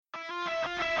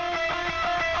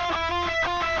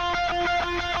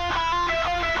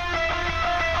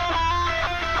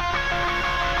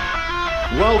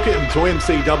Welcome to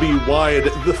MCW Wired,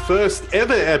 the first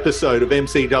ever episode of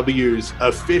MCW's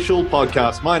official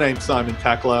podcast. My name's Simon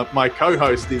Tackler. My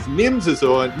co-host is Nims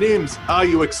Azor. Nims, are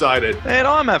you excited? And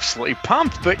I'm absolutely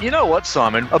pumped. But you know what,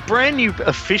 Simon? A brand new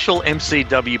official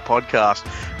MCW podcast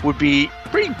would be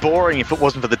pretty boring if it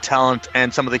wasn't for the talent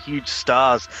and some of the huge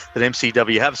stars that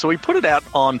MCW have. So we put it out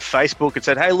on Facebook and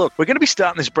said, hey, look, we're going to be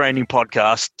starting this brand new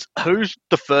podcast. Who's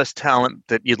the first talent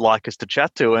that you'd like us to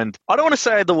chat to? And I don't want to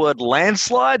say the word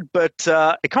landslide, but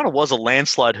it kind of was a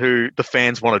landslide who the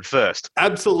fans wanted first.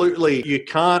 Absolutely. You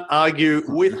can't argue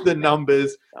with the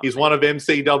numbers. He's one of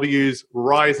MCW's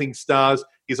rising stars.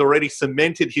 He's already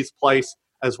cemented his place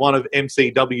as one of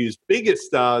MCW's biggest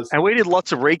stars. And we did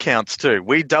lots of recounts too.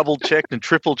 We double-checked and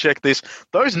triple-checked this.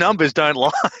 Those numbers don't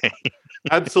lie.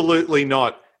 Absolutely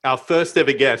not. Our first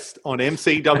ever guest on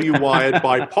MCW Wired,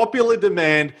 by popular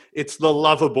demand, it's the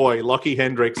Loverboy Lochy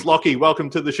Hendricks. Lochy,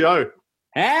 welcome to the show.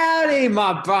 Howdy,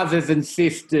 my brothers and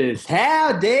sisters.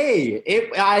 Howdy.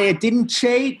 I didn't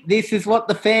cheat. This is what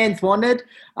the fans wanted.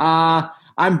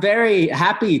 I'm very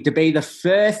happy to be the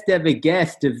first ever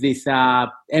guest of this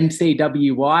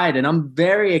MCW Wired, and I'm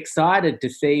very excited to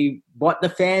see what the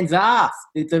fans ask.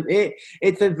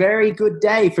 It's a very good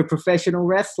day for professional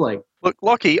wrestling. Look,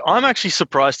 Lochy, I'm actually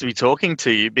surprised to be talking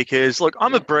to you because, look,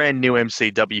 I'm a brand new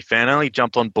MCW fan. I only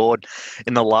jumped on board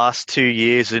in the last 2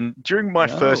 years, and during my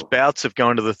first bouts of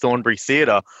going to the Thornbury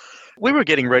Theatre, we were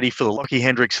getting ready for the Lochy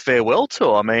Hendricks farewell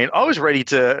tour. I mean, I was ready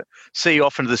to see you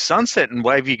off into the sunset and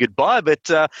wave you goodbye, but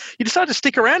you decided to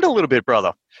stick around a little bit,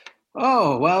 brother.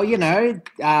 Oh, well, you know,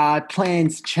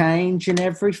 plans change and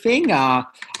everything. I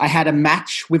had a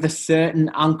match with a certain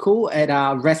uncle at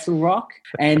Wrestle Rock,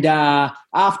 and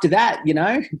after that, you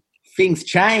know, things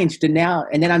changed, and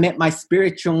then I met my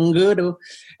spiritual guru,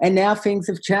 and now things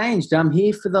have changed. I'm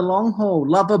here for the long haul.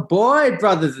 Loverboy,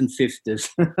 brothers and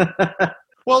sisters.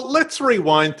 Well, let's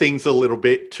rewind things a little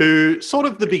bit to sort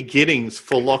of the beginnings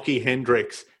for Lochy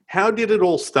Hendricks. How did it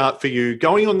all start for you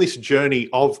going on this journey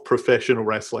of professional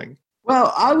wrestling?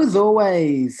 Well, I was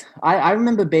always, I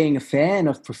remember being a fan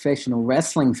of professional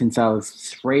wrestling since I was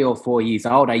 3 or 4 years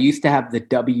old. I used to have the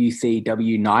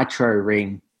WCW Nitro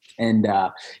ring and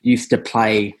used to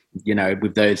play, you know,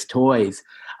 with those toys.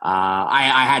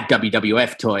 I had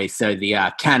WWF toys, so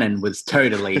the canon was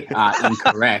totally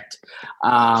incorrect.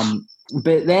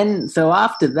 But then, so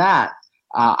after that,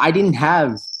 I didn't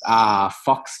have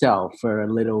Foxtel for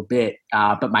a little bit,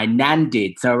 but my nan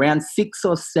did. So around 6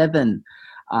 or 7,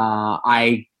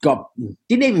 I didn't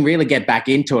even really get back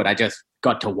into it. I just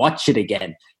got to watch it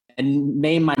again. And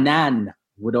me and my nan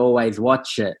would always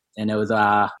watch it. And it was,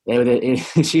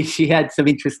 she had some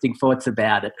interesting thoughts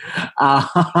about it.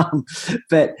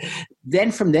 But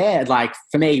then from there, like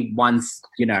for me, once,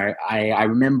 you know, I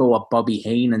remember what Bobby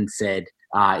Heenan said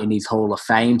in his Hall of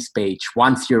Fame speech.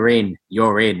 Once you're in,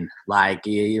 you're in. Like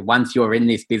once you're in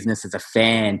this business as a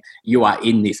fan, you are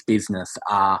in this business.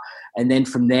 And then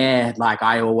from there, like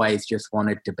I always just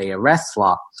wanted to be a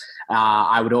wrestler.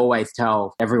 I would always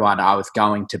tell everyone I was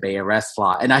going to be a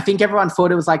wrestler. And I think everyone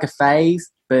thought it was like a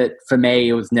phase. But for me,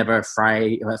 it was never a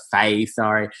phase. It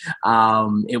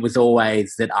was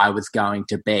always that I was going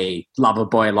to be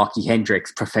Loverboy Lochy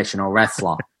Hendricks, professional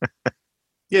wrestler.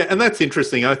 Yeah, and that's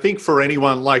interesting. I think for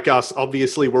anyone like us,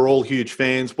 obviously we're all huge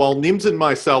fans. While Nims and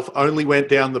myself only went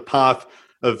down the path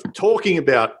of talking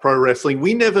about pro wrestling,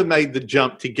 we never made the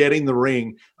jump to get in the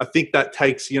ring. I think that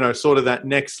takes, you know, sort of that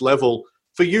next level.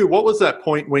 For you, what was that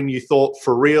point when you thought,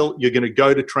 for real, you're going to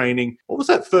go to training? What was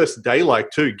that first day like,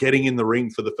 too, getting in the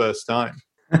ring for the first time?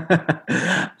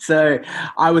 So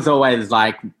I was always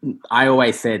like, I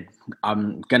always said,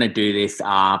 I'm going to do this.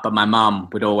 But my mum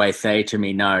would always say to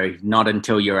me, no, not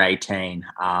until you're 18.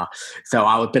 But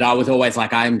I was always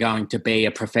like, I'm going to be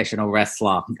a professional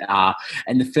wrestler.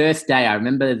 And the first day, I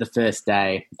remember the first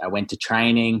day I went to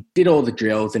training, did all the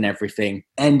drills and everything.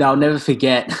 And I'll never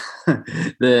forget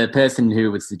the person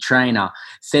who was the trainer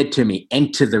said to me,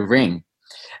 enter the ring.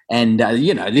 And,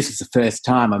 you know, this is the first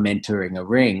time I'm entering a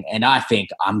ring. And I think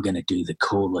I'm going to do the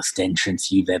coolest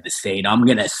entrance you've ever seen. I'm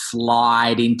going to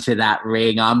slide into that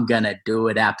ring. I'm going to do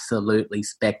it absolutely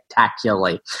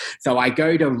spectacularly. So I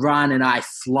go to run and I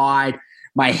slide.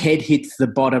 My head hits the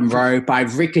bottom rope. I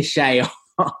ricochet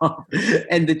off.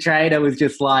 And the trainer was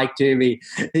just like to me,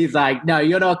 he's like, no,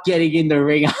 you're not getting in the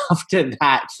ring after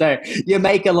that. So you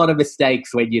make a lot of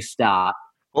mistakes when you start.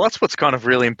 Well, that's what's kind of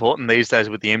really important these days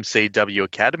with the MCW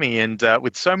Academy and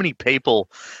with so many people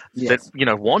that, you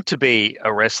know, want to be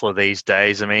a wrestler these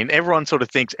days. I mean, everyone sort of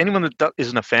thinks, anyone that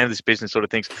isn't a fan of this business sort of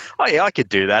thinks, oh, yeah, I could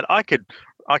do that. I could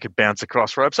bounce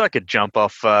across ropes. I could jump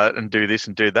off and do this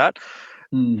and do that.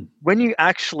 When you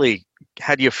actually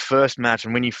had your first match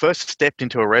and when you first stepped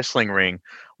into a wrestling ring,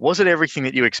 was it everything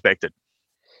that you expected?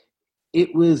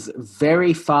 It was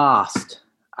very fast.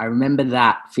 I remember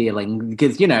that feeling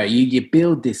because, you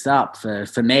build this up.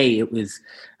 For me, it was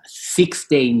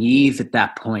 16 years at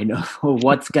that point of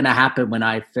what's going to happen when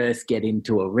I first get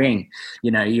into a ring.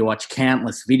 You watch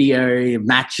countless video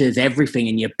matches, everything,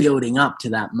 and you're building up to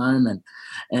that moment.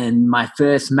 And my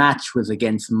first match was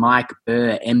against Mike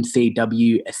Burr,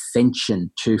 MCW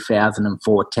Ascension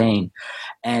 2014.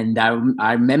 And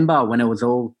I remember when it was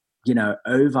all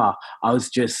over, I was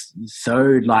just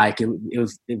so like, it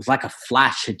was like a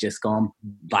flash had just gone,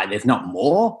 like, there's not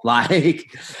more,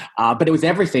 like, but it was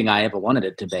everything I ever wanted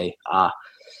it to be.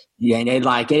 And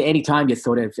like anytime you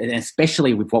sort of, and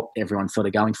especially with what everyone's sort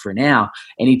of going through now,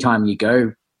 anytime you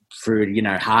go through,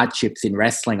 hardships in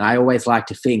wrestling, I always like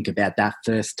to think about that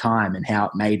first time and how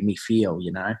it made me feel,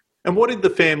 And what did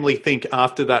the family think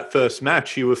after that first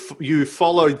match? You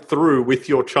followed through with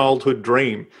your childhood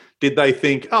dream. Did they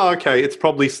think, oh, okay, it's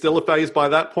probably still a phase by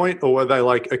that point? Or were they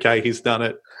like, okay, he's done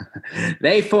it?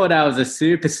 They thought I was a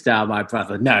superstar, my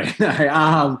brother. No.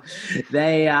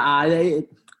 They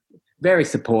very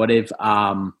supportive.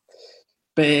 But,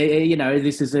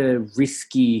 this is a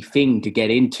risky thing to get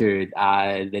into.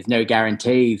 There's no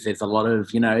guarantees. There's a lot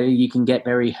of, you can get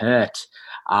very hurt.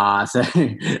 So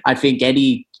I think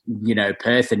any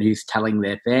person who's telling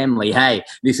their family, hey,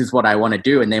 this is what I want to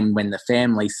do. And then when the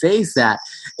family sees that,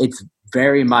 it's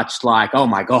very much like, oh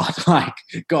my God, like,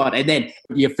 God. And then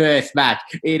your first match,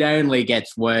 it only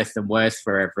gets worse and worse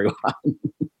for everyone.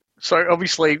 So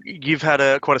obviously you've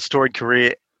had quite a storied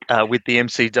career with the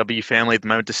MCW family at the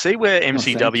moment. To see where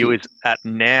MCW is at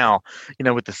now,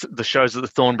 with the shows at the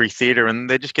Thornbury Theatre, and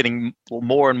they're just getting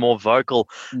more and more vocal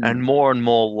and more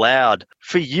loud.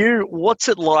 For you, what's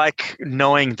it like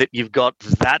knowing that you've got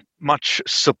that much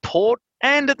support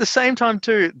and at the same time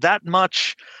too, that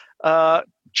much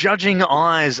judging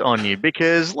eyes on you?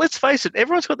 Because let's face it,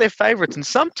 everyone's got their favourites, and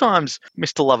sometimes,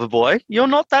 Mr. Loverboy, you're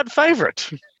not that favourite.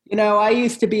 I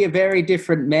used to be a very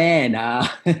different man. I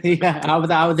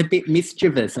was a bit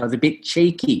mischievous. I was a bit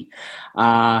cheeky.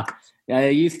 I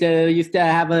used to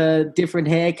have a different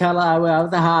hair color. I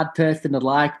was a hard person to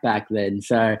like back then.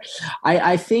 So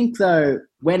I think, though,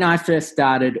 when I first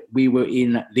started, we were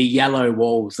in the yellow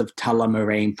walls of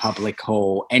Tullamarine Public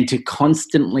Hall, and to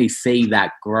constantly see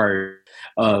that growth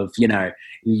of,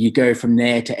 you go from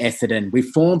there to Essendon,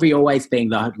 with Thornbury always being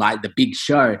the big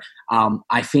show.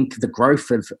 I think the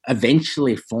growth of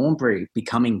eventually Thornbury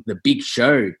becoming the big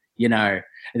show, not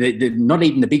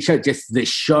even the big show, just the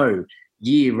show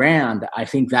year round. I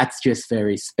think that's just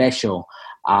very special.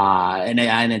 And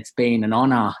it's been an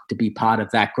honour to be part of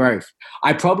that growth.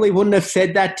 I probably wouldn't have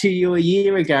said that to you a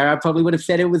year ago. I probably would have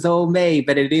said it was all me,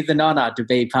 but it is an honour to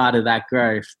be part of that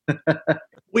growth.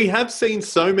 We have seen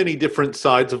so many different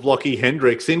sides of Lochy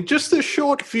Hendricks in just a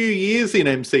short few years in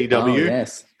MCW. Oh,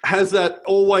 yes. Has that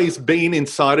always been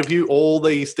inside of you, all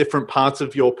these different parts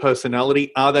of your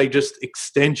personality? Are they just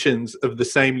extensions of the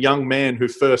same young man who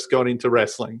first got into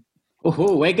wrestling?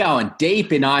 Oh, we're going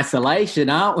deep in isolation,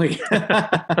 aren't we?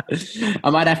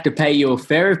 I might have to pay you a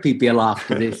therapy bill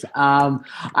after this.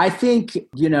 I think,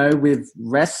 with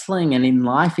wrestling and in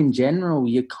life in general,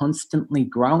 you're constantly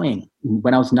growing.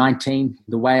 When I was 19,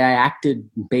 the way I acted,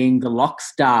 being the lock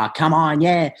star, come on,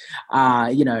 yeah.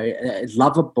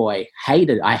 Loverboy,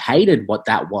 I hated what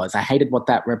that was. I hated what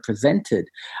that represented.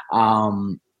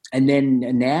 And then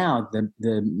now,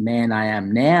 the man I am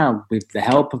now, with the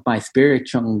help of my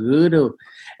spiritual guru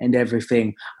and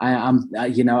everything, I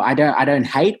don't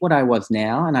hate what I was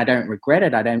now, and I don't regret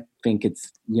it. I don't think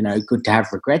it's good to have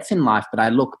regrets in life, but I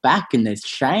look back and there's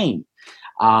shame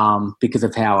because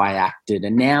of how I acted,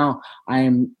 and now I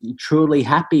am truly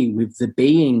happy with the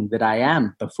being that I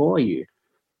am before you.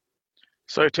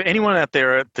 So to anyone out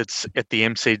there that's at the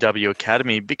MCW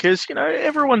Academy, because,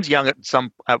 everyone's young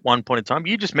at one point in time,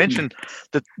 you just mentioned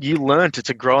that you learned it's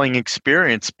a growing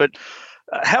experience, but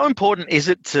how important is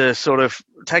it to sort of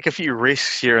take a few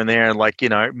risks here and there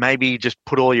and maybe just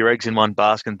put all your eggs in one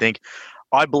basket and think,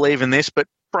 I believe in this, but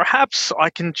perhaps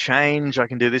I can change, I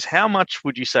can do this. How much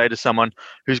would you say to someone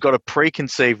who's got a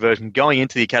preconceived version going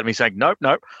into the academy saying, nope,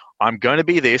 I'm going to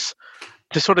be this,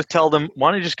 to sort of tell them, why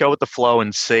don't you just go with the flow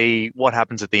and see what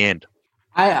happens at the end?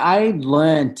 I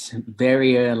learnt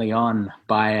very early on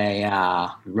by a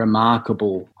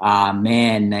remarkable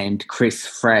man named Chris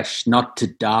Fresh not to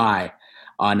die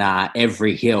on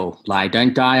every hill. Like,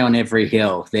 don't die on every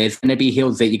hill. There's going to be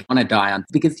hills that you're going to die on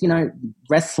because,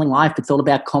 wrestling life, it's all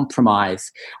about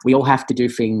compromise. We all have to do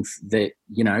things that,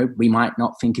 we might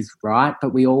not think is right,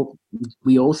 but we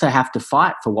also have to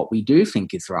fight for what we do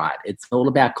think is right. It's all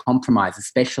about compromise,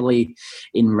 especially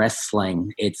in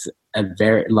wrestling. It's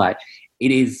it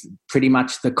is pretty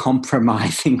much the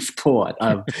compromising sport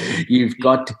of you've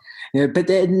got. But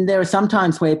then there are some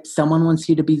times where someone wants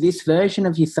you to be this version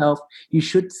of yourself. You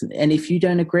should, and if you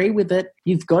don't agree with it,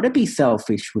 you've got to be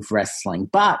selfish with wrestling.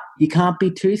 But you can't be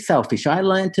too selfish. I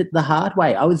learned it the hard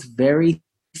way. I was very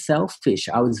selfish.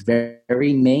 I was very,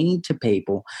 very mean to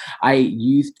people. I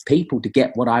used people to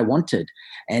get what I wanted.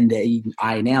 And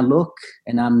I now look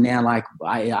and I'm now like,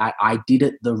 I did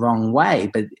it the wrong way.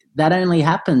 But that only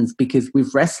happens because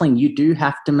with wrestling, you do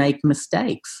have to make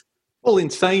mistakes. Well, in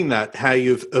saying that, how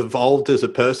you've evolved as a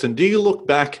person, do you look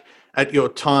back at your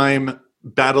time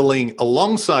battling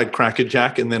alongside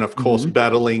KrackerJak and then, of course,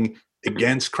 battling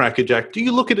against KrackerJak? Do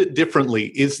you look at it differently?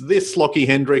 Is this Lochy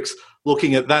Hendricks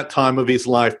looking at that time of his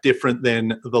life different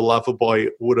than the Loverboy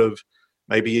would have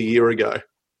maybe a year ago?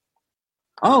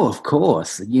 Oh, of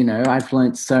course. I've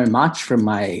learned so much from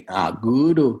my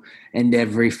guru and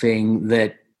everything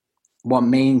that what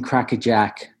me and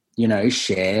KrackerJak,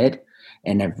 shared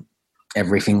and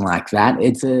everything like that.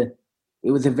 It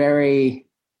was a very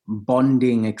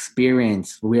bonding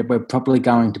experience. We're probably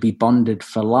going to be bonded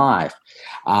for life.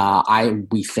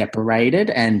 We separated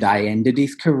and I ended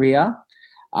his career.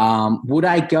 Would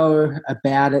I go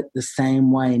about it the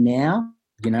same way now?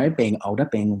 Being older,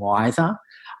 being wiser?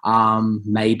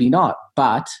 Maybe not.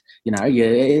 But,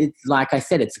 it's, like I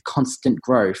said, it's a constant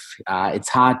growth. It's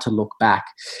hard to look back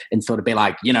and sort of be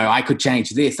like, I could change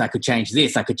this, I could change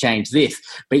this, I could change this.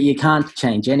 But you can't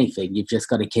change anything. You've just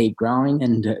got to keep growing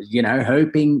and,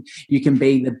 hoping you can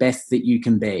be the best that you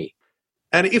can be.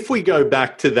 And if we go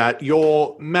back to that,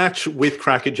 your match with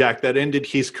KrackerJak that ended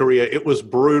his career, it was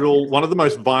brutal. One of the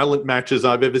most violent matches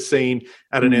I've ever seen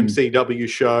at an MCW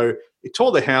show. It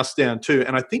tore the house down too.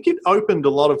 And I think it opened a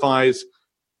lot of eyes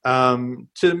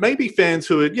to maybe fans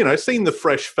who had, seen the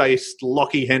fresh-faced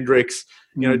Lochy Hendricks,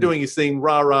 doing his thing,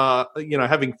 rah-rah,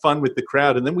 having fun with the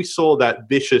crowd. And then we saw that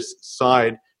vicious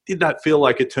side. Did that feel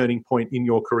like a turning point in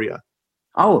your career?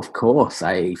 Oh, of course.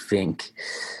 I think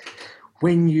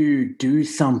when you do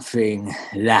something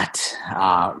that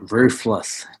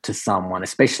ruthless to someone,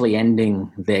 especially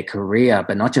ending their career,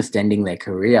 but not just ending their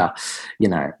career,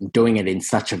 doing it in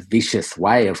such a vicious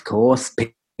way, of course,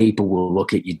 people will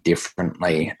look at you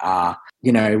differently.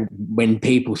 When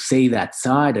people see that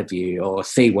side of you or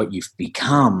see what you've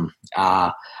become,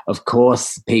 of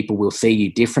course, people will see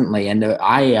you differently. And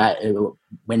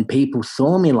when people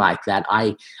saw me like that,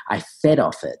 I fed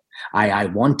off it. I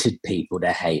wanted people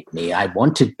to hate me. I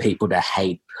wanted people to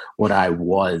hate what I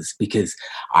was because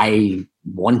I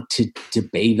wanted to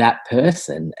be that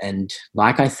person. And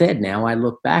like I said, now I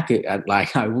look back at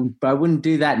I wouldn't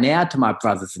do that now to my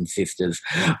brothers and sisters.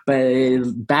 But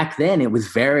back then it was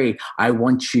I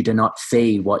want you to not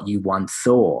see what you once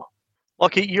saw.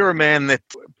 Lochy, you're a man that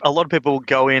a lot of people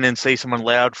go in and see someone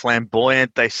loud,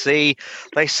 flamboyant. They see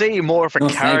more of a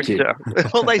character.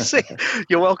 Well,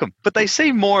 you're welcome. But they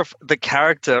see more of the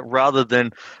character rather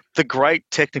than the great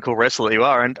technical wrestler you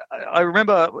are. And I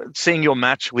remember seeing your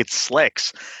match with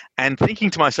Slex and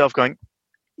thinking to myself, going,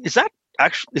 is that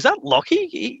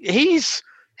Lochy?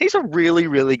 He's a really,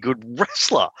 really good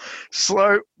wrestler.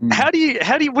 So what do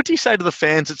you say to the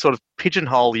fans that sort of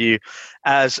pigeonhole you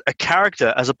as a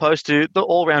character as opposed to the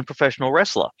all-round professional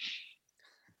wrestler?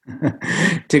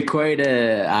 To quote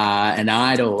an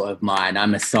idol of mine,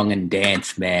 I'm a song and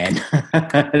dance man.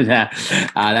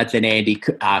 That's an Andy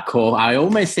I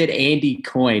almost said Andy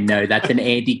Coyne. No, that's an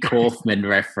Andy Kaufman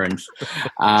reference.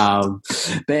 But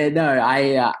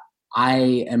no, I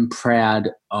am proud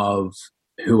of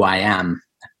who I am.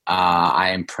 I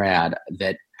am proud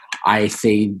that I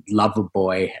see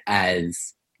Loverboy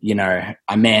as,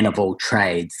 a man of all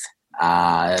trades.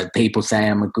 People say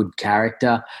I'm a good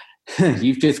character.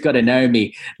 You've just got to know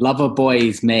me. Loverboy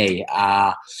is me.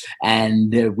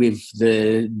 And with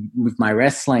my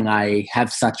wrestling, I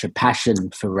have such a passion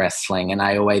for wrestling, and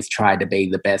I always try to be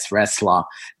the best wrestler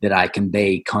that I can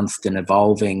be, constant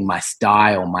evolving my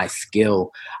style, my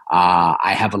skill.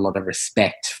 I have a lot of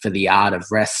respect for the art of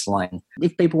wrestling.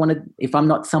 If I'm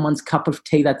not someone's cup of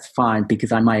tea, that's fine,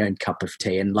 because I'm my own cup of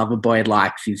tea, and Loverboy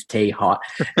likes his tea hot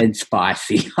and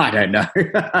spicy. I don't know.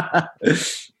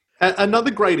 Another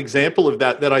great example of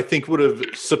that I think would have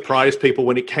surprised people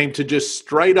when it came to just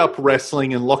straight up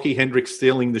wrestling and Lochy Hendricks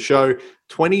stealing the show.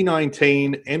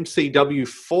 2019 MCW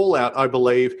Fallout, I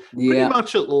believe. Pretty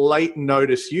much at late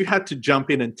notice, you had to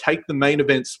jump in and take the main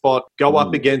event spot, go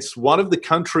up against one of the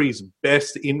country's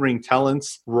best in-ring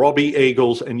talents, Robbie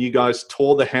Eagles, and you guys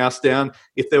tore the house down.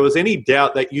 If there was any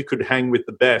doubt that you could hang with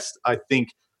the best, I think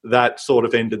that sort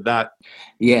of ended that.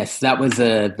 Yes, that was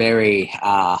a very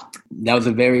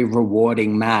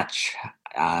rewarding match.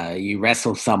 You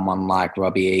wrestle someone like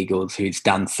Robbie Eagles, who's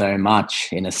done so much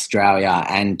in Australia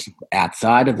and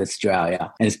outside of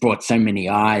Australia, and has brought so many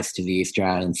eyes to the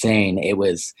Australian scene. It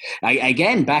was,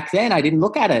 again, back then, I didn't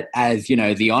look at it as,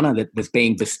 the honour that was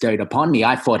being bestowed upon me.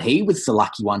 I thought he was the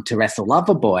lucky one to wrestle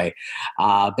Loverboy.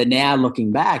 But now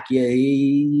looking back,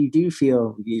 you do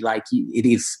feel like it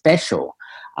is special.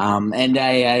 And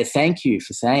I thank you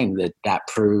for saying that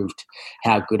proved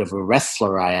how good of a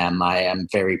wrestler I am. I am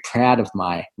very proud of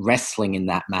my wrestling in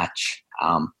that match.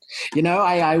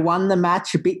 I won the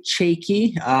match a bit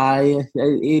cheeky. Who's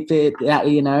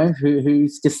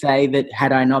to say that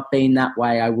had I not been that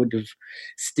way, I would have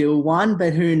still won,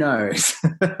 but who knows?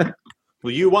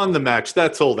 Well, you won the match.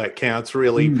 That's all that counts,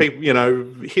 really. People,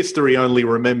 history only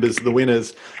remembers the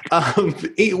winners.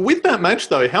 With that match,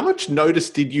 though, how much notice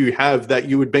did you have that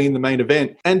you would be in the main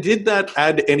event? And did that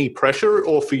add any pressure?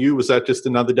 Or for you, was that just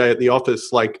another day at the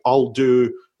office? Like, I'll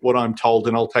do what I'm told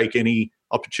and I'll take any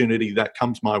opportunity that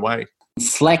comes my way.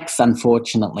 Slex,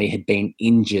 unfortunately, had been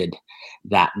injured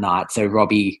that night. So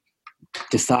Robbie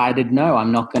decided, no,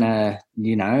 I'm not going to,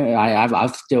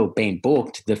 I've still been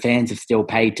booked. The fans have still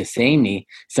paid to see me.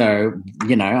 So,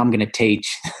 I'm going to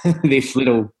teach this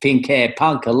little pink hair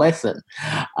punk a lesson.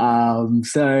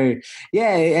 For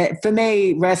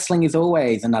me, wrestling is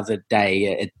always another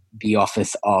day at the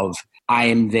office of I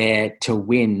am there to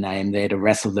win. I am there to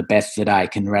wrestle the best that I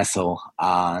can wrestle,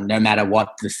 no matter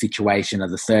what the situation or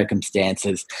the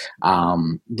circumstances.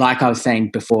 Like I was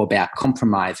saying before about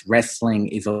compromise, wrestling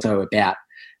is also about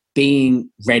being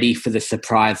ready for the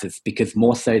surprises, because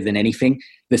more so than anything,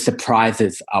 the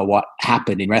surprises are what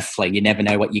happen in wrestling. You never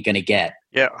know what you're going to get.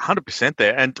 Yeah, 100%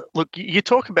 there. And look, you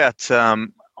talk about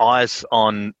eyes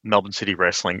on Melbourne City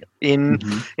wrestling. In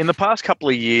the past couple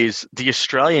of years, the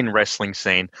Australian wrestling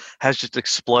scene has just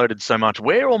exploded so much.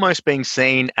 We're almost being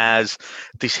seen as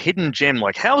this hidden gem.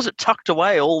 Like, how is it tucked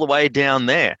away all the way down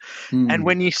there? And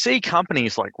when you see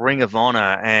companies like Ring of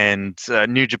Honor and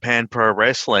New Japan Pro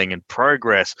Wrestling and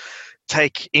Progress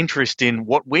take interest in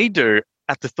what we do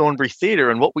at the Thornbury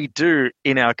Theatre and what we do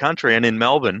in our country and in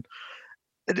Melbourne,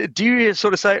 do you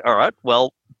sort of say, all right,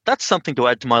 well, that's something to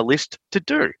add to my list to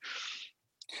do?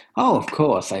 Oh, of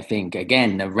course. I think,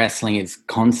 again, the wrestling is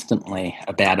constantly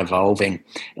about evolving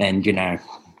and,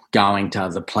 going to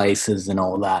other places and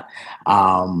all that.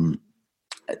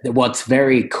 What's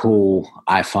very cool,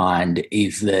 I find,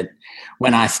 is that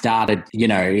when I started, you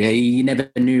never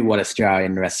knew what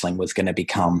Australian wrestling was going to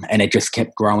become, and it just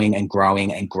kept growing and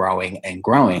growing and growing and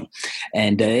growing.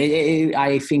 And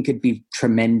I think it'd be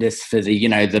tremendous for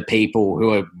the people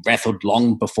who have wrestled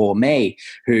long before me,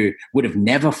 who would have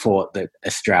never thought that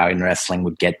Australian wrestling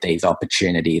would get these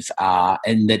opportunities,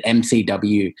 and that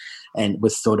MCW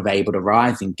was sort of able to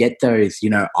rise and get those,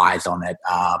 eyes on it.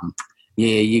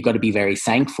 You got to be very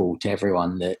thankful to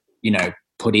everyone that,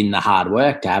 put in the hard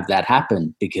work to have that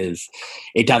happen, because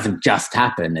it doesn't just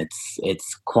happen.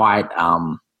 It's quite,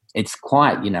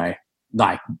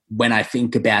 like when I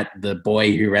think about the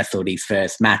boy who wrestled his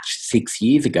first match 6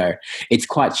 years ago, it's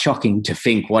quite shocking to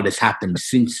think what has happened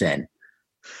since then.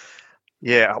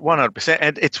 Yeah, 100%.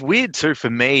 And it's weird too for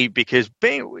me because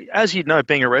being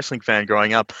a wrestling fan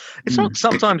growing up, it's not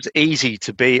sometimes easy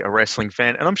to be a wrestling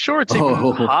fan. And I'm sure it's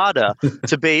even harder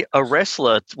to be a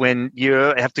wrestler when you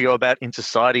have to go about in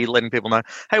society letting people know,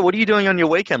 hey, what are you doing on your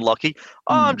weekend, Lochy?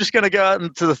 Oh, I'm just going to go out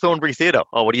into the Thornbury Theatre.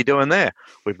 Oh, what are you doing there?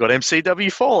 We've got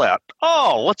MCW Fallout.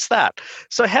 Oh, what's that?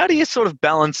 So how do you sort of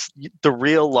balance the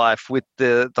real life with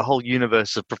the whole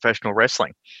universe of professional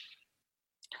wrestling?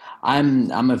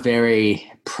 I'm a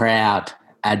very proud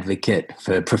advocate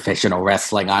for professional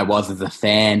wrestling. I was as a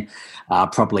fan,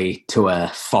 probably to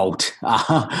a fault.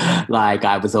 Like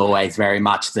I was always very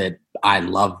much that I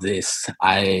love this.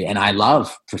 I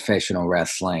love professional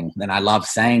wrestling, and I love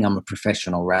saying I'm a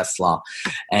professional wrestler.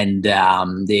 And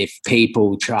if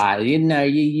people try,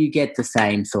 you get the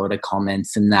same sort of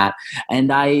comments and that.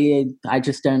 And I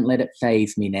just don't let it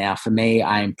faze me now. For me,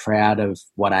 I'm proud of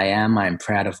what I am. I'm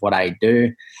proud of what I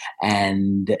do.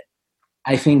 And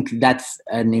I think that's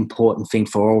an important thing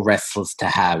for all wrestlers to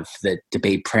have, that to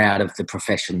be proud of the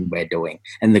profession we're doing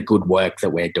and the good work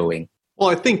that we're doing. Well,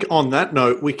 I think on that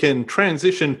note, we can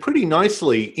transition pretty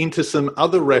nicely into some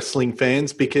other wrestling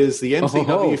fans because the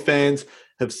MCW fans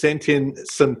have sent in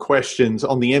some questions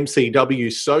on the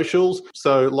MCW socials.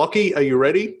 So, Lochy, are you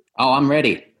ready? Oh, I'm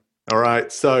ready. All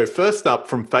right. So, first up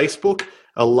from Facebook,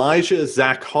 Elijah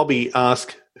Zach Hobby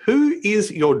asks, who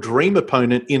is your dream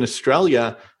opponent in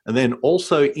Australia and then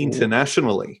also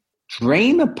internationally?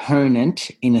 Dream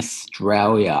opponent in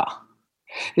Australia.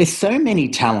 There's so many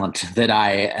talent that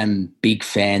I am big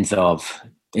fans of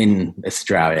in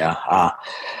Australia.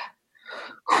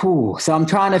 So I'm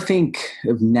trying to think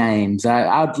of names.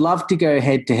 I'd love to go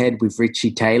head-to-head with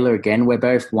Richie Taylor again. We're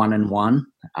both 1-1.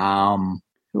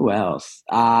 Who else?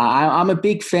 I'm a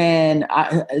big fan.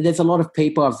 There's a lot of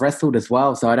people I've wrestled as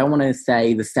well, so I don't want to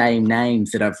say the same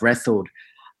names that I've wrestled.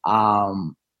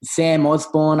 Sam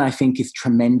Osborne, I think, is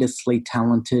tremendously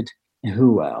talented.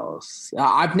 Who else?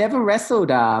 I've never wrestled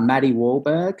Matty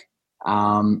Wahlberg.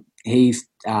 He's,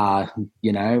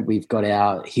 we've got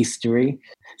our history.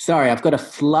 Sorry, I've got a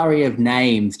flurry of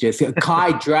names. Just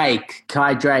Kai Drake.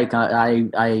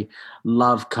 I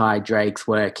love Kai Drake's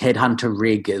work. Headhunter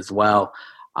Rig as well.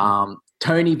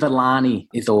 Tony Villani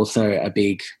is also a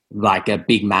big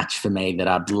match for me that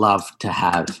I'd love to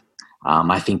have.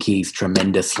 I think he's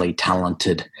tremendously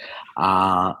talented.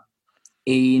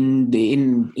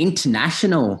 In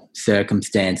international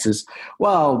circumstances,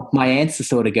 well, my answer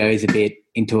sort of goes a bit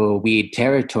into a weird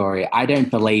territory. I don't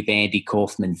believe Andy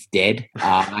Kaufman's dead.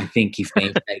 I think he's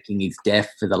been faking his death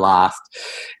for the last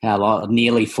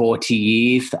nearly 40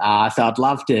 years. So I'd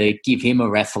love to give him a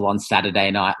wrestle on Saturday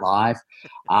Night Live.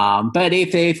 But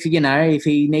if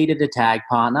he needed a tag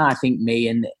partner, I think me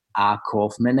and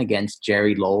Kaufman against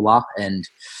Jerry Lawler and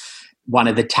one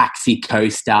of the Taxi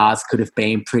co-stars could have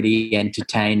been pretty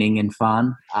entertaining and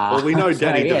fun. Well, we know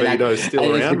Danny DeVito's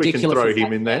still around. We can throw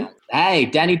him in there. Hey,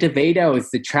 Danny DeVito is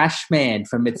the trash man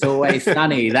from It's Always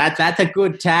Sunny. That's a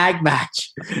good tag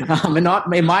match.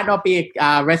 It might not be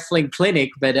a wrestling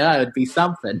clinic, but it'd be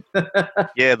something.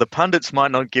 Yeah, the pundits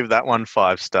might not give that one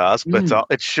 5 stars, but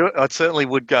it certainly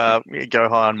would go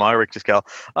high on my Richter scale.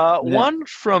 One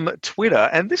from Twitter,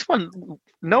 and this one,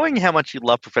 knowing how much you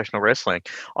love professional wrestling,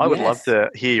 I would love to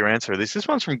hear your answer to this. This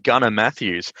one's from Gunnar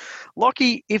Matthews.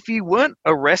 Lochy, if you weren't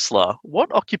a wrestler, what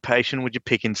occupation would you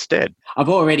pick instead? I've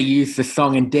already used the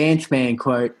song and dance man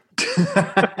quote.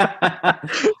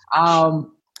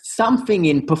 Something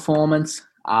in performance.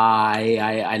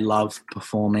 I love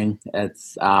performing.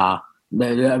 It's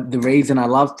the reason I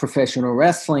love professional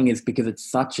wrestling is because it's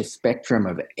such a spectrum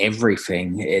of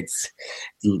everything. It's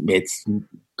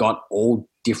got all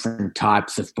different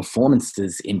types of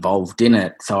performances involved in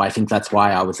it. So I think that's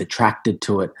why I was attracted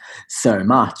to it so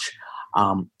much.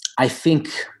 I think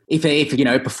if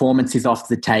performance is off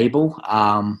the table,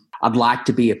 I'd like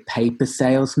to be a paper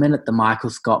salesman at the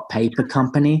Michael Scott Paper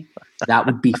Company. That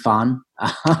would be fun.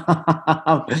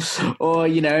 Or,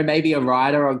 maybe a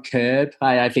rider on Curb.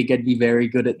 I think I'd be very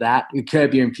good at that.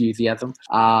 Curb Your Enthusiasm.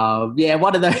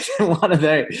 One of those.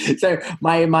 So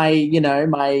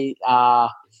my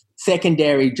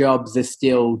secondary jobs are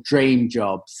still dream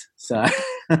jobs. So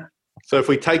if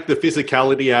we take the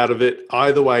physicality out of it,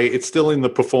 either way, it's still in the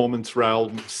performance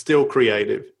realm, still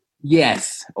creative.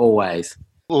 Yes, always.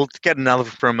 We'll get another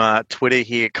from Twitter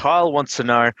here. Kyle wants to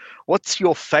know, what's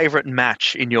your favourite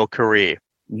match in your career?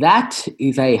 That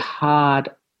is a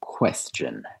hard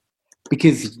question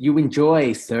because you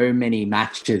enjoy so many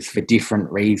matches for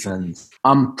different reasons.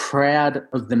 I'm proud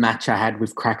of the match I had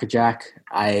with KrackerJak,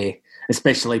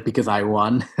 especially because I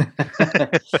won.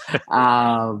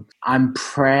 I'm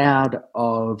proud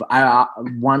of...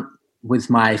 one was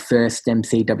my first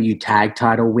MCW tag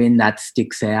title win. That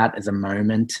sticks out as a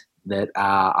moment that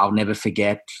I'll never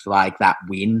forget, like that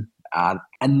win.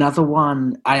 Another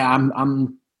one,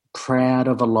 I'm proud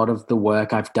of a lot of the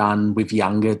work I've done with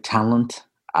younger talent.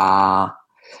 And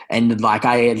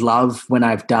I love when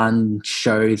I've done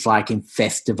shows like in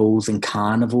festivals and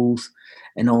carnivals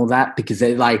and all that, because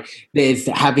there's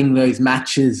having those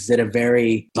matches that are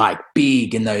very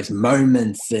big in those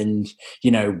moments and,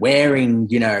 wearing,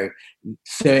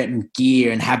 certain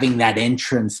gear and having that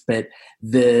entrance. But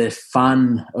the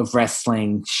fun of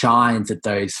wrestling shines at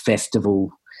those festival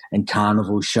and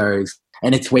carnival shows.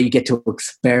 And it's where you get to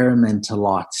experiment a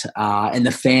lot. And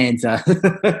the fans are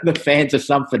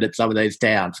something at some of those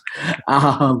towns.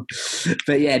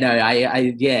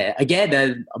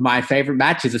 Again, my favorite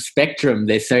match is a spectrum.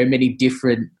 There's so many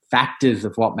different factors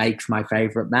of what makes my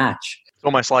favorite match. It's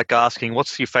almost like asking,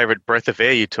 what's your favorite breath of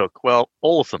air you took? Well,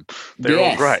 all of them. They're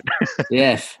all great.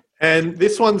 Yes. And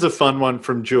this one's a fun one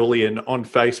from Julian on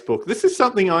Facebook. This is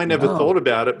something I never thought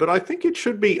about it, but I think it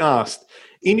should be asked.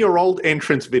 In your old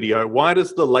entrance video, why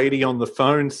does the lady on the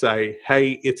phone say,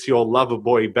 "Hey, it's your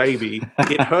Loverboy baby"?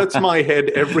 It hurts my head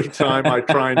every time I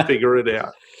try and figure it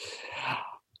out.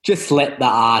 Just let the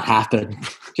art happen.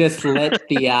 Just let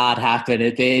the art happen.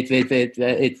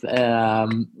 It's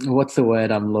what's the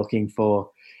word I'm looking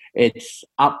for? It's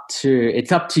up to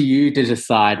you to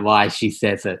decide why she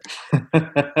says it.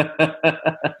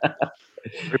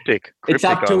 Cryptic. It's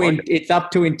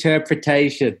up to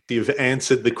interpretation. You've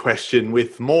answered the question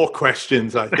with more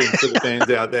questions, I think, for the fans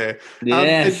out there.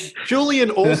 Yes.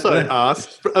 Julian also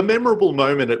asked, a memorable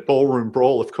moment at Ballroom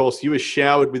Brawl, of course, you were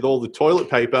showered with all the toilet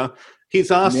paper.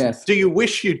 He's asked, yes. Do you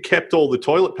wish you'd kept all the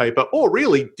toilet paper, or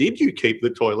really, did you keep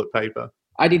the toilet paper?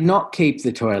 I did not keep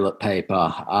the toilet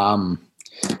paper.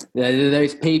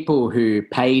 Those people who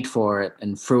paid for it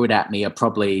and threw it at me are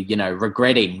probably,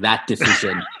 regretting that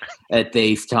decision at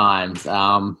these times.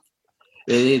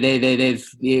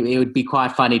 It would be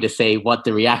quite funny to see what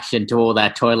the reaction to all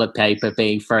that toilet paper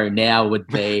being thrown now would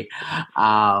be.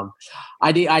 I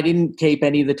didn't keep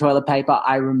any of the toilet paper.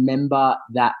 I remember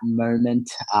that moment.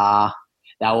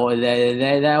 They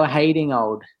were hating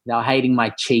my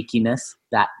cheekiness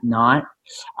that night.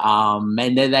 And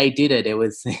they did it. It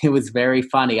was very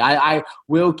funny. I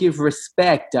will give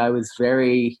respect. I was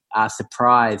very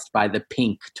surprised by the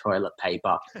pink toilet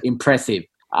paper. Impressive.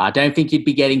 I don't think you'd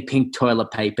be getting pink toilet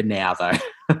paper now, though.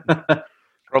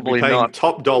 Probably paying not.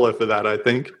 Top dollar for that, I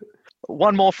think.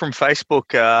 One more from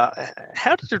Facebook.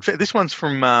 This one's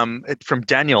from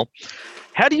Daniel.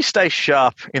 How do you stay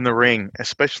sharp in the ring,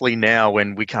 especially now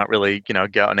when we can't really, go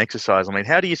out and exercise? I mean,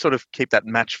 how do you sort of keep that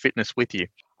match fitness with you?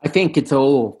 I think it's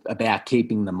all about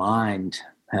keeping the mind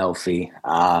healthy.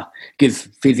 Because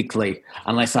physically,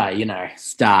 unless I,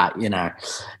 start,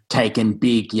 taking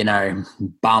big,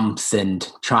 bumps and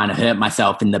trying to hurt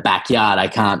myself in the backyard, I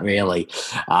can't really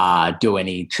do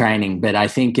any training. But I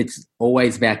think it's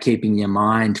always about keeping your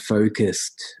mind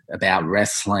focused about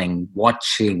wrestling,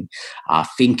 watching,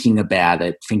 thinking about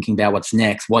it, thinking about what's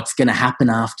next, what's going to happen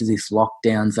after this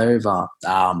lockdown's over.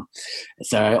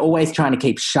 So always trying to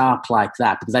keep sharp like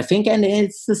that, because I think, and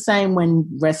it's the same when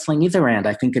wrestling is around,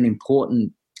 I think an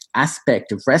important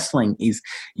aspect of wrestling is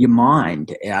your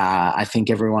mind. I think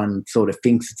everyone sort of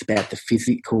thinks it's about the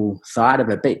physical side of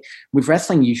it, but with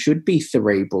wrestling you should be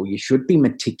cerebral, you should be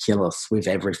meticulous with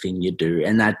everything you do,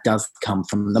 and that does come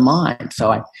from the mind.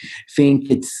 So I think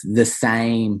it's the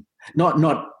same,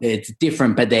 not it's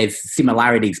different, but there's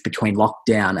similarities between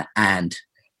lockdown and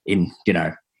in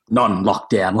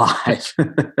non-lockdown life.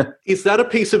 Is that a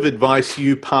piece of advice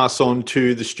you pass on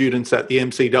to the students at the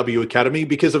MCW Academy?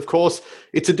 Because, of course,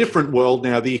 it's a different world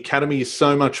now. The Academy is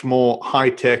so much more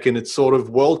high-tech and it's sort of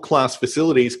world-class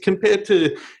facilities compared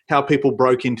to how people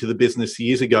broke into the business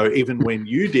years ago, even when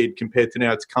you did, compared to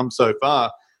now it's come so far.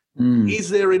 Is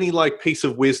there any piece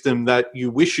of wisdom that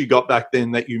you wish you got back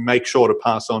then that you make sure to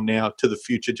pass on now to the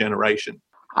future generation?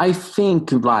 I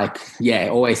think,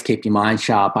 always keep your mind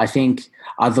sharp. I think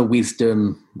other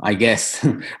wisdom, I guess,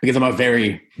 because I'm a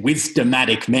very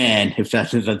wisdomatic man, if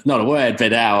that's not a word,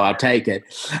 but I'll take it.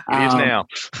 It is now.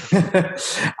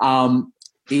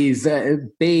 You've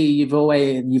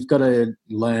got to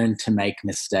learn to make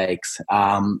mistakes.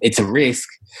 It's a risk,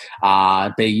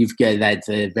 but that's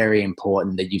very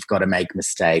important that you've got to make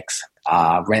mistakes.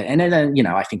 And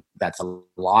I think that's a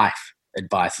life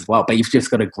advice as well, but you've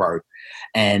just got to grow.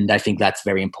 And I think that's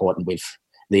very important with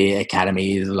the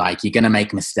Academy. Is you're going to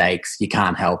make mistakes, you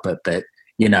can't help it, but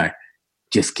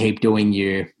just keep doing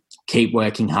you, keep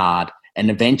working hard, and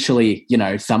eventually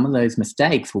some of those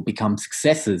mistakes will become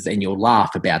successes and you'll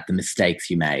laugh about the mistakes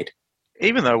you made.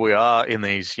 Even though we are in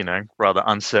these, rather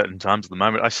uncertain times at the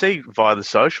moment, I see via the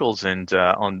socials and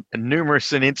on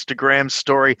numerous an Instagram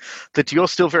story that you're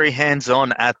still very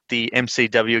hands-on at the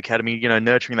MCW Academy,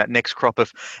 nurturing that next crop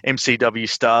of MCW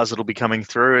stars that'll be coming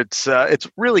through. It's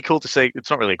really cool to see. It's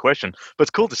not really a question, but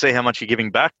it's cool to see how much you're giving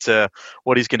back to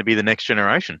what is going to be the next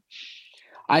generation.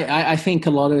 I think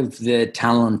a lot of the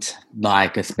talent,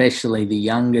 especially the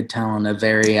younger talent, are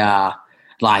very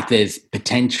there's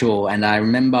potential. And I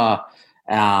remember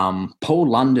Paul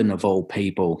London, of all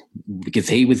people, because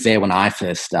he was there when I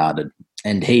first started,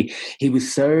 and he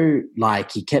was so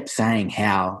he kept saying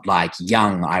how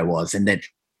young I was, and that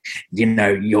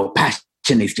your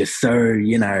passion is just so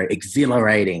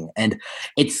exhilarating. And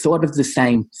it's sort of the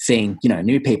same seeing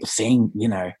new people, seeing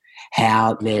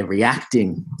how they're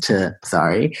reacting to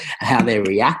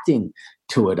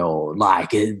it all,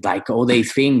 like all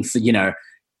these things,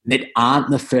 that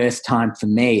aren't the first time for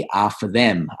me are for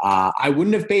them. I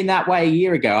wouldn't have been that way a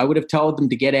year ago. I would have told them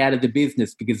to get out of the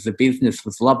business because the business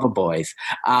was Loverboys.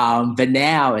 But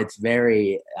now it's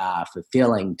very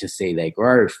fulfilling to see their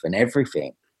growth and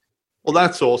everything. Well,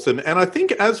 that's awesome. And I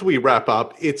think as we wrap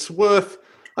up, it's worth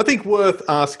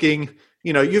asking,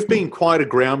 you've been quite a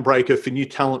groundbreaker for new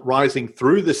talent rising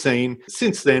through the scene.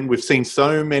 Since then, we've seen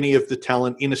so many of the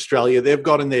talent in Australia. They've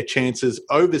gotten their chances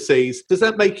overseas. Does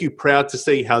that make you proud to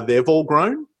see how they've all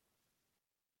grown?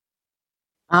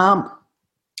 I'm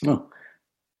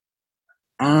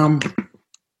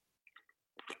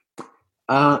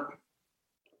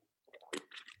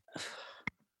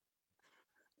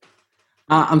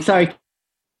sorry.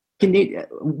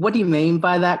 What do you mean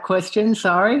by that question?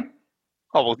 Sorry.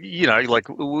 Oh, well,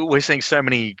 we're seeing so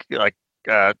many,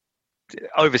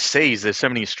 overseas, there's so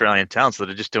many Australian talents that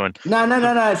are just doing...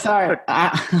 No, sorry.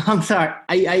 I'm sorry.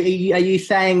 Are you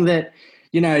saying that,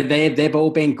 they've all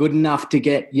been good enough to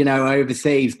get,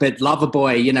 overseas, but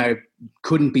Loverboy,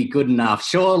 couldn't be good enough?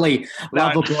 Surely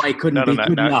Loverboy couldn't be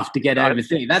good enough to get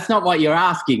overseas. That's not what you're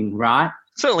asking, right?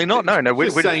 Certainly not. No. We're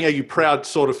saying, are you proud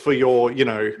sort of for your,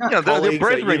 colleagues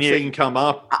that you've seen come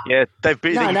up? Yeah, they've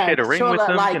been shared a ring with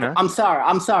them. I'm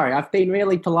sorry. I've been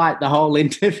really polite the whole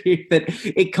interview, but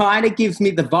it kind of gives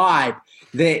me the vibe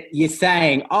that you're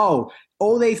saying, oh,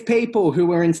 all these people who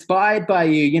were inspired by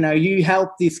you, you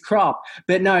helped this crop.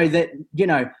 But no, that,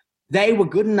 they were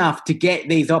good enough to get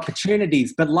these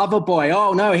opportunities, but Loverboy,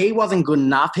 oh no, he wasn't good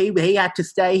enough. He had to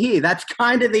stay here. That's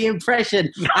kind of the impression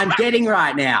I'm getting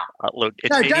right now. Look,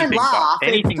 it's no, don't laugh.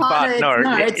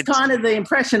 It's kind of the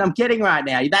impression I'm getting right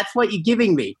now. That's what you're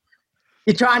giving me.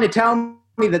 You're trying to tell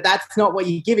me that that's not what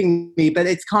you're giving me, but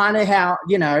it's kind of how,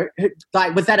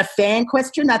 was that a fan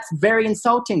question? That's very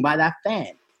insulting by that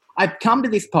fan. I've come to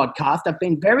this podcast. I've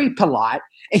been very polite.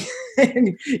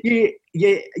 And you're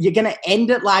going to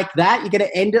end it like that? You're going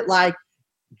to end it like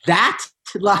that?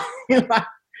 Look,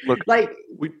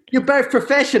 you're both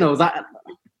professionals.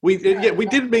 We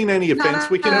didn't mean any offence.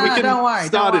 We can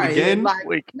start it again. No.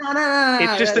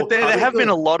 It's just that there have been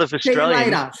a lot of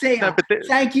Australians. See you later.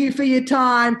 Thank you for your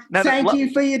time. Thank you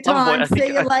for your time. See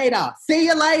you later. See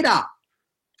you later.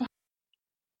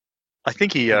 I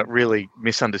think he really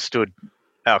misunderstood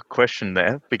our question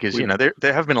there, because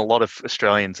there have been a lot of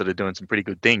Australians that are doing some pretty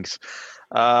good things.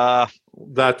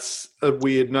 That's a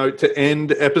weird note to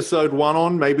end episode 1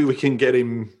 on. Maybe we can get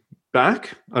him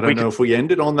back. I don't know if we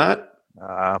ended on that.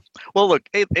 Well, look,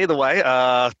 either way,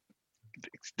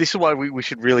 this is why we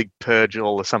should really purge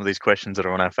some of these questions that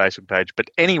are on our Facebook page.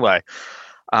 But anyway,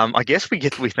 I guess we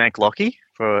thank Lochy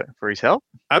for his help.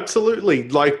 Absolutely.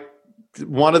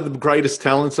 One of the greatest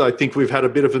talents. I think we've had a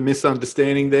bit of a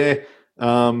misunderstanding there.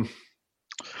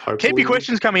 Keep your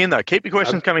questions coming in, though. Keep your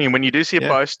questions coming in when you do see a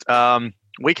post.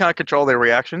 We can't control their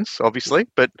reactions, obviously,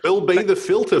 but we'll be the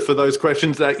filter for those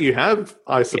questions that you have,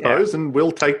 I suppose, and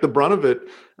we'll take the brunt of it.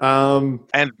 And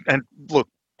look,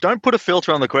 don't put a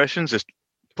filter on the questions. Just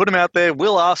put them out there.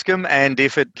 We'll ask them, and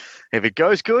if it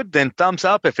goes good, then thumbs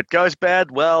up. If it goes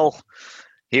bad, well,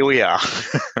 here we are.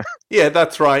 Yeah,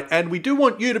 that's right. And we do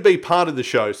want you to be part of the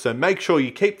show. So make sure you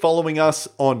keep following us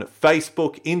on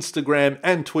Facebook, Instagram,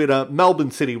 and Twitter,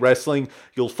 Melbourne City Wrestling.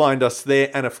 You'll find us there.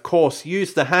 And of course,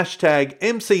 use the hashtag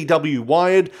MCW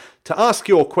WIRED to ask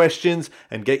your questions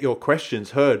and get your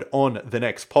questions heard on the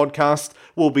next podcast.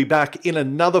 We'll be back in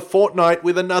another fortnight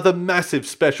with another massive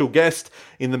special guest.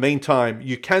 In the meantime,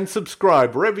 you can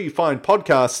subscribe wherever you find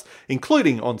podcasts,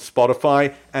 including on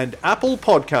Spotify and Apple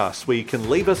Podcasts, where you can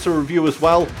leave us a review as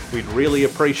well. We'd really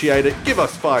appreciate it. Give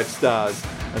us 5 stars.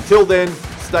 Until then,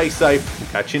 stay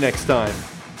safe. Catch you next time.